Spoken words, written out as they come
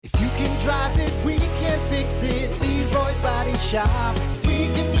drive it, we can fix it. Leroy's Body Shop. We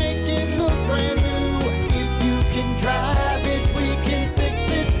can make it look brand new. If you can drive it, we can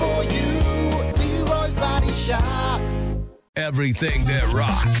fix it for you. Leroy's Body Shop. Everything that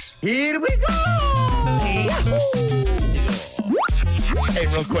rocks. Here we go! Hey,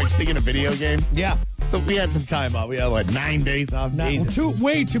 real quick, speaking of video games. Yeah. So we had some time off. We had, 9 days off?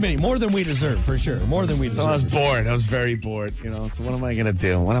 Way too many. More than we deserve, for sure. More than we deserve. So I was bored. I was very bored, So what am I going to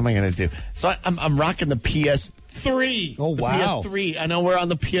do? So I'm rocking the PS3. Oh, wow. The PS3. I know we're on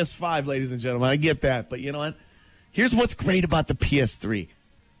the PS5, ladies and gentlemen. I get that. But you know what? Here's what's great about the PS3.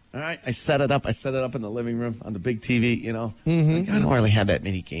 All right, I set it up. In the living room on the big TV, I don't really have that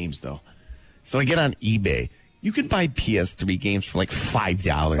many games, though. So I get on eBay. You can buy PS3 games for like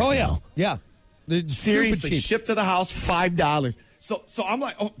 $5. Oh, yeah. now. Yeah. Seriously, shipped to the house, $5. So I'm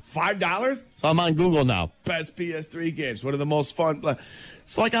like, $5? So I'm on Google now. Best PS3 games. What are the most fun?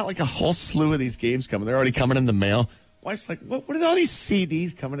 So I got like a whole slew of these games coming. They're already coming in the mail. Wife's like, what are all these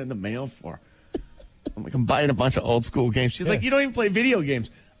CDs coming in the mail for? I'm like, I'm buying a bunch of old school games. She's like, you don't even play video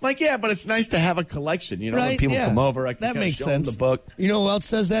games. I'm like, yeah, but it's nice to have a collection. When people come over, I can makes show sense. them the book. You know who else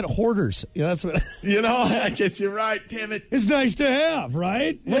says that? Hoarders. That's what. I guess you're right. Damn it. It's nice to have,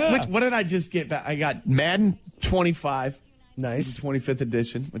 right? Yeah. What did I just get back? I got Madden 25. Nice. 25th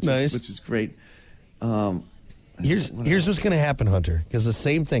edition, which is great. Here's what's going to happen, Hunter, because the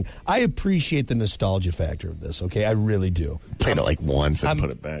same thing. I appreciate the nostalgia factor of this, okay? I really do. Played it like once and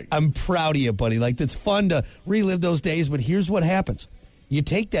put it back. I'm proud of you, buddy. Like, it's fun to relive those days, but here's what happens. You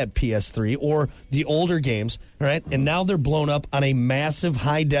take that PS3 or the older games, all right, and now they're blown up on a massive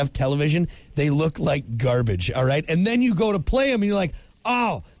high-def television. They look like garbage, all right? And then you go to play them, and you're like,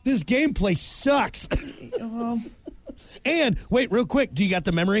 oh, this gameplay sucks. And, wait, real quick, do you got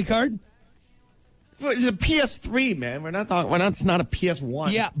the memory card? It's a PS3, man. It's not a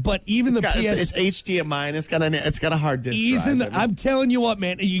PS1. Yeah, but even it's HDMI and it's got a hard disk drive. I'm telling you what,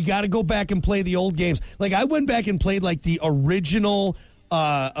 man, you got to go back and play the old games. Like I went back and played like the original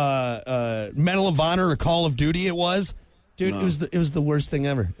Medal of Honor or Call of Duty. It was. Dude, it was the worst thing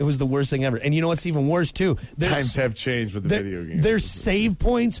ever. It was the worst thing ever. And you know what's even worse, too? Times have changed with the video games. Their save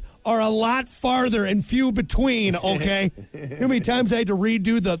points are a lot farther and few between, okay? You know how many times I had to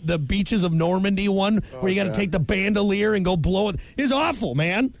redo the Beaches of Normandy one where you got to take the bandolier and go blow it? It's awful,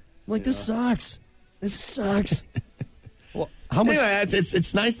 man. I'm like, this sucks. This sucks. Well, how much? Anyway,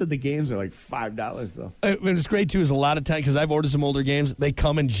 it's nice that the games are like $5 though. And it's great too. Is a lot of times because I've ordered some older games, they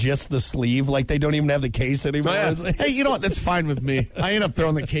come in just the sleeve, like they don't even have the case anymore. Oh, yeah. Hey, you know what? That's fine with me. I end up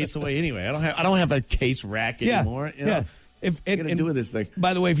throwing the case away anyway. I don't have a case rack anymore. Yeah. What are do with this thing?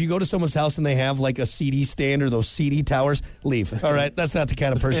 By the way, if you go to someone's house and they have like a CD stand or those CD towers, leave. All right, that's not the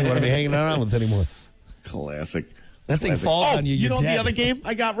kind of person you want to be hanging around with anymore. Classic. That thing falls on you. You know dead. the other game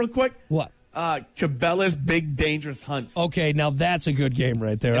I got real quick? What? Cabela's Big Dangerous Hunts. Okay, now that's a good game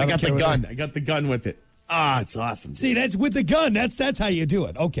right there. I got the gun. I got the gun with it. It's awesome. Dude. See, that's with the gun. That's how you do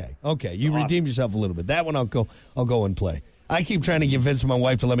it. Okay. You redeemed yourself a little bit. That one I'll go and play. I keep trying to convince my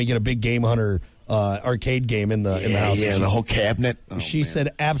wife to let me get a big Game Hunter arcade game in the house. Yeah, the whole cabinet. She said,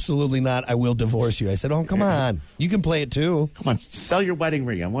 absolutely not. I will divorce you. I said, oh, come on. You can play it too. Come on, sell your wedding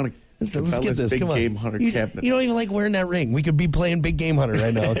ring. I want to. Let's get this. Big Come on. Game Hunter cabinet. You don't even like wearing that ring. We could be playing Big Game Hunter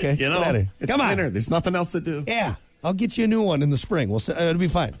right now, okay? It's Come on. winter. There's nothing else to do. Yeah. I'll get you a new one in the spring. It'll be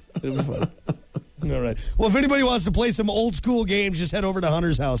fine. It'll be fine. All right. Well, if anybody wants to play some old school games, just head over to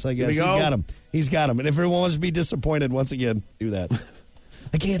Hunter's house, I guess. He's got them. And if everyone wants to be disappointed, once again, do that.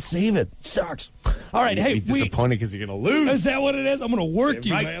 I can't save it. Sucks. All right. Hey, disappointed because you're going to lose. Is that what it is? I'm going to work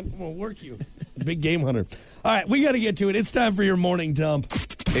you, right. man. I'm going to work you. Big Game Hunter. All right. We got to get to it. It's time for your morning dump.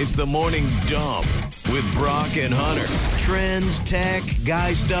 It's the Morning Dump with Brock and Hunter. Trends, tech,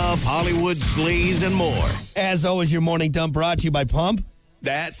 guy stuff, Hollywood sleaze, and more. As always, your morning dump brought to you by Pump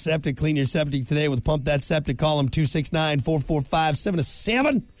That Septic. Clean your septic today with Pump That Septic. Call them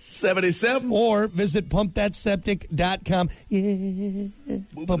 269-445-7777. Or visit pumpthatseptic.com. Yeah.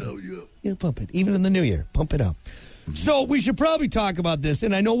 Pump it. Yeah, pump it. Even in the new year. Pump it up. So we should probably talk about this,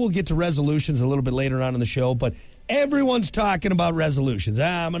 and I know we'll get to resolutions a little bit later on in the show, but everyone's talking about resolutions.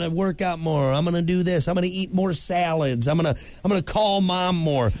 I'm going to work out more. I'm going to do this. I'm going to eat more salads. I'm going to call mom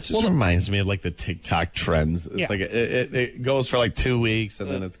more. It just reminds me of like the TikTok trends. It's like it goes for like 2 weeks, and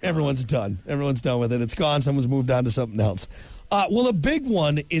then it's gone. Everyone's done. Everyone's done with it. It's gone. Someone's moved on to something else. Well, a big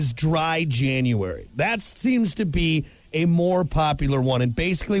one is Dry January. That seems to be a more popular one, and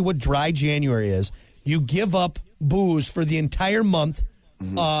basically what Dry January is, you give up booze for the entire month,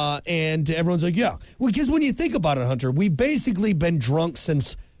 and everyone's like, yeah. Well, because when you think about it, Hunter, we've basically been drunk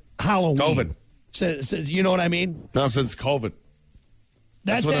since Halloween. COVID. You know what I mean? No, since COVID.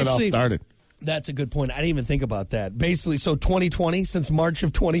 That's when it all started. That's a good point. I didn't even think about that. Basically, so 2020, since March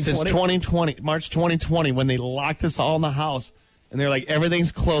of 2020? Since 2020, March 2020, when they locked us all in the house, and they're like,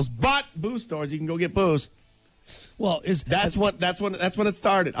 everything's closed, but booze stores, you can go get booze. Well, that's when it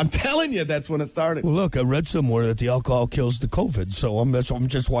started. I'm telling you, that's when it started. Well, look, I read somewhere that the alcohol kills the COVID, so that's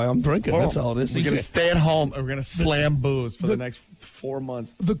just why I'm drinking. That's all it is. We're going to stay at home, and we're going to slam booze for the next 4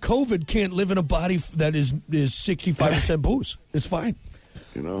 months. The COVID can't live in a body that is 65% booze. It's fine.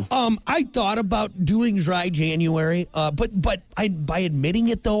 You know, I thought about doing dry January, but by admitting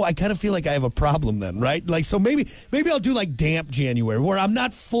it though, I kind of feel like I have a problem then, right? Like, so maybe I'll do like damp January, where I'm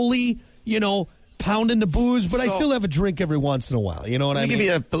not fully, pounding the booze, but I still have a drink every once in a while. You know what I mean? Let me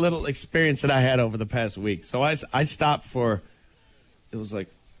give you a little experience that I had over the past week. So I stopped for, it was like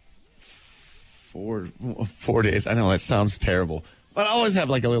 4 days. I know that sounds terrible. But I always have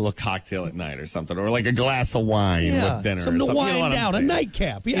like a little cocktail at night or something, or like a glass of wine with dinner. Something to wind down, a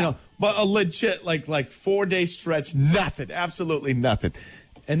nightcap, but a legit like 4-day stretch, nothing, absolutely nothing.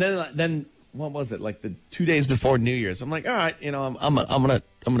 And then what was it? Like the 2 days before New Year's, I'm like, all right, I'm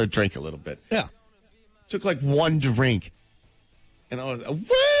gonna drink a little bit. Yeah. Took like one drink, and I was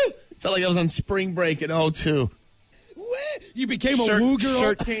woo! Felt like I was on spring break in 2002. You became a woo girl.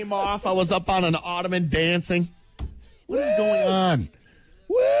 Shirt came off. I was up on an ottoman dancing. What is going on?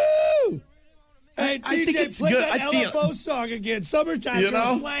 Woo! Hey, I DJ, think it's play good. that LFO song again. Summertime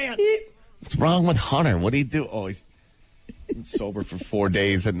is playing. What's wrong with Hunter? What did he do? Oh, he's been sober for 4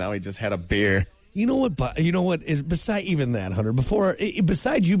 days, and now he just had a beer. You know what is beside even that, Hunter?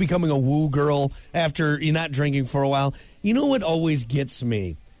 Besides you becoming a woo girl after you're not drinking for a while, you know what always gets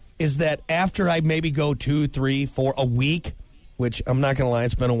me is that after I maybe go 2, 3, 4 a week, which I'm not going to lie,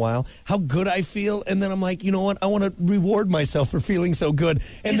 it's been a while, how good I feel. And then I'm like, you know what? I want to reward myself for feeling so good.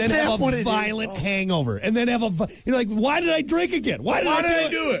 And then have a violent hangover. And then you're like, why did I drink again? Why did I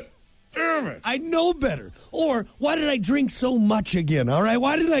do it? Damn it. I know better. Or why did I drink so much again? All right.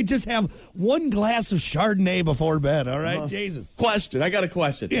 Why did I just have one glass of Chardonnay before bed? All right. Jesus. Question. I got a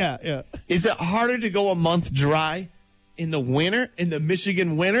question. Yeah. Is it harder to go a month dry in the winter, in the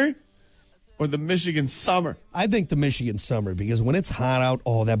Michigan winter? Or the Michigan summer? I think the Michigan summer, because when it's hot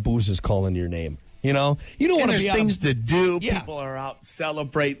out, that booze is calling your name. You don't want to be out. There's things to do. Yeah. People are out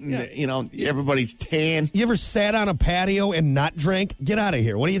celebrating. Yeah. Everybody's tan. You ever sat on a patio and not drank? Get out of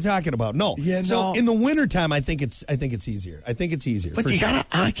here. What are you talking about? No. Yeah, so in the wintertime, I think it's easier. But you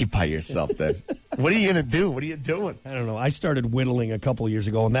got to occupy yourself then. What are you going to do? What are you doing? I don't know. I started whittling a couple years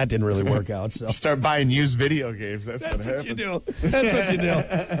ago, and that didn't really work out. So start buying used video games. That's what you do. That's what you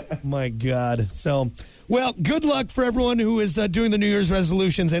do. My God. So, well, good luck for everyone who is doing the New Year's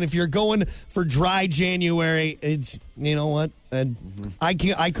resolutions. And if you're going for dry January, it's, you know what? I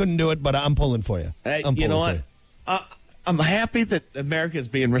couldn't do it, but I'm pulling for you. Hey, you know what? I'm happy that America is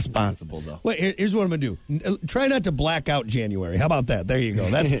being responsible, though. Well, here's what I'm going to do. Try not to black out January. How about that? There you go.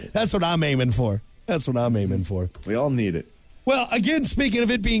 That's what I'm aiming for. That's what I'm aiming for. We all need it. Well, again, speaking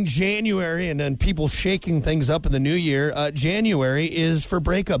of it being January and then people shaking things up in the new year, January is for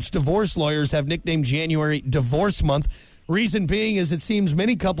breakups. Divorce lawyers have nicknamed January Divorce Month. Reason being is it seems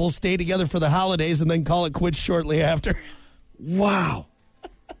many couples stay together for the holidays and then call it quits shortly after. Wow.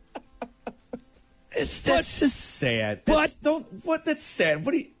 That's just sad. That's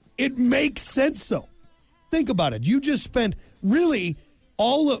sad. It makes sense, though. Think about it. You just spent really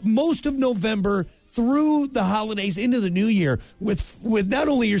most of November through the holidays into the new year with not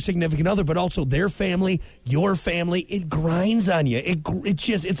only your significant other, but also their family, your family. It grinds on you.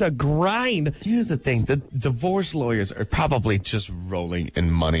 It's a grind. Here's the thing. The divorce lawyers are probably just rolling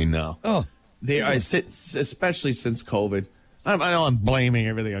in money now. Oh. They are, especially since COVID. I know I'm blaming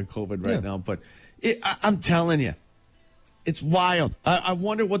everything on COVID right now, but I'm telling you, it's wild. I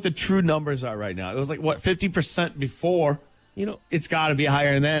wonder what the true numbers are right now. It was like, 50% before? It's got to be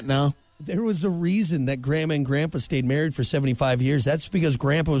higher than that now. There was a reason that Grandma and Grandpa stayed married for 75 years. That's because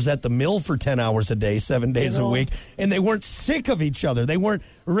Grandpa was at the mill for 10 hours a day, 7 days a week, and they weren't sick of each other. They weren't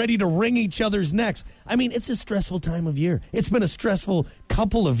ready to wring each other's necks. I mean, it's a stressful time of year. It's been a stressful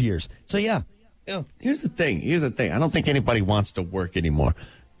couple of years. So, yeah. Here's the thing. I don't think anybody wants to work anymore.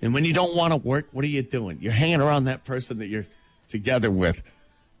 And when you don't want to work, what are you doing? You're hanging around that person that you're together with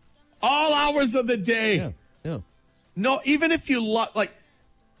all hours of the day. Yeah. No, even if you love,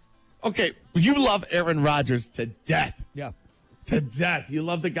 you love Aaron Rodgers to death. Yeah. To death. You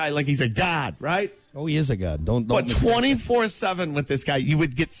love the guy like he's a god, right? Oh, he is a god. Don't. But 24/7 with this guy, you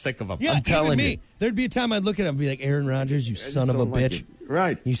would get sick of him. Yeah, I'm telling you. There'd be a time I'd look at him and be like, Aaron Rodgers, you son of a bitch.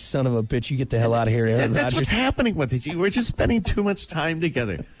 Right. You son of a bitch. You get the hell out of here, Aaron Rodgers. That's what's happening with it. We're just spending too much time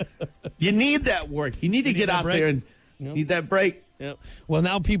together. You need that work. You need to get out there and need that break. Yep. Well,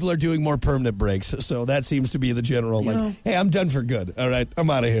 now people are doing more permanent breaks, so that seems to be the general. Hey, I'm done for good. All right, I'm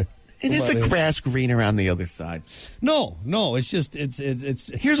out of here. And is the grass greener on the other side? No. It's just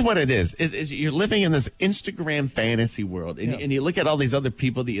it's. Here's what it is you're living in this Instagram fantasy world, and you look at all these other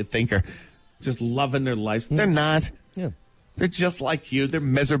people that you think are just loving their lives. They're not. Yeah. They're just like you. They're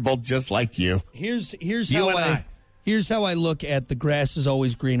miserable just like you. Here's how I look at the grass is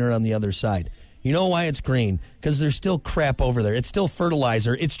always greener on the other side. You know why it's green? Because there's still crap over there. It's still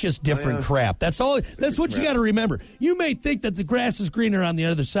fertilizer. It's just different crap. That's all. That's what you got to remember. You may think that the grass is greener on the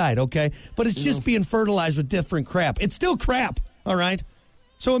other side, okay? But it's just being fertilized with different crap. It's still crap, all right?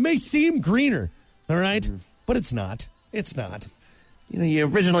 So it may seem greener, all right? But it's not. It's not. You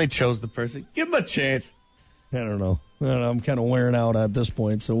originally chose the person. Give them a chance. I don't know. I'm kind of wearing out at this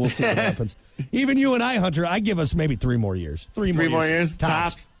point, so we'll see what happens. Even you and I, Hunter, I give us maybe 3 more years. 3 more years?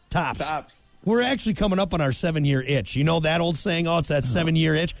 Tops. We're actually coming up on our 7-year itch. You know that old saying, it's that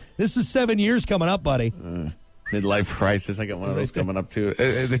 7-year itch? This is 7 years coming up, buddy. Midlife crisis. I got one of those coming up, too.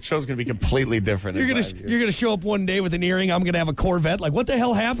 The show's going to be completely different. You're going to show up one day with an earring. I'm going to have a Corvette. Like, what the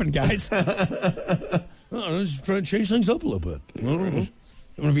hell happened, guys? Let's try to change things up a little bit. I don't know.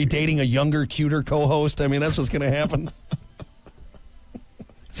 I'm going to be dating a younger, cuter co-host. I mean, that's what's going to happen.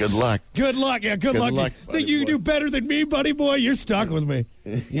 Good luck. Good luck. Yeah, good luck. Think you do better than me, buddy boy? You're stuck with me.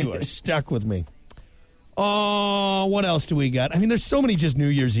 You are stuck with me. Oh, what else do we got? I mean, there's so many just New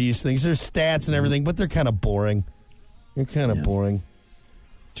Year's Eve things. There's stats and everything, but they're kind of boring. They're kind of boring.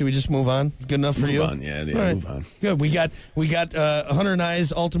 Should we just move on? Good enough for you? Move on. Good. We got Hunter and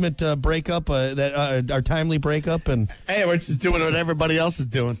I's ultimate breakup, our timely breakup, and hey, we're just doing what everybody else is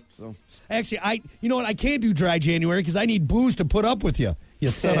doing. So. Actually, you know what? I can't do dry January because I need booze to put up with you. You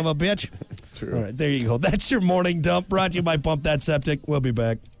son of a bitch. It's true. All right, there you go. That's your morning dump brought to you by Pump That Septic. We'll be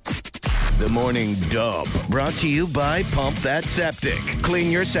back. The Morning Dump, brought to you by Pump That Septic.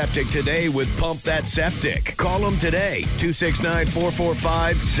 Clean your septic today with Pump That Septic. Call them today,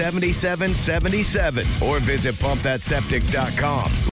 269-445-7777, or visit pumpthatseptic.com.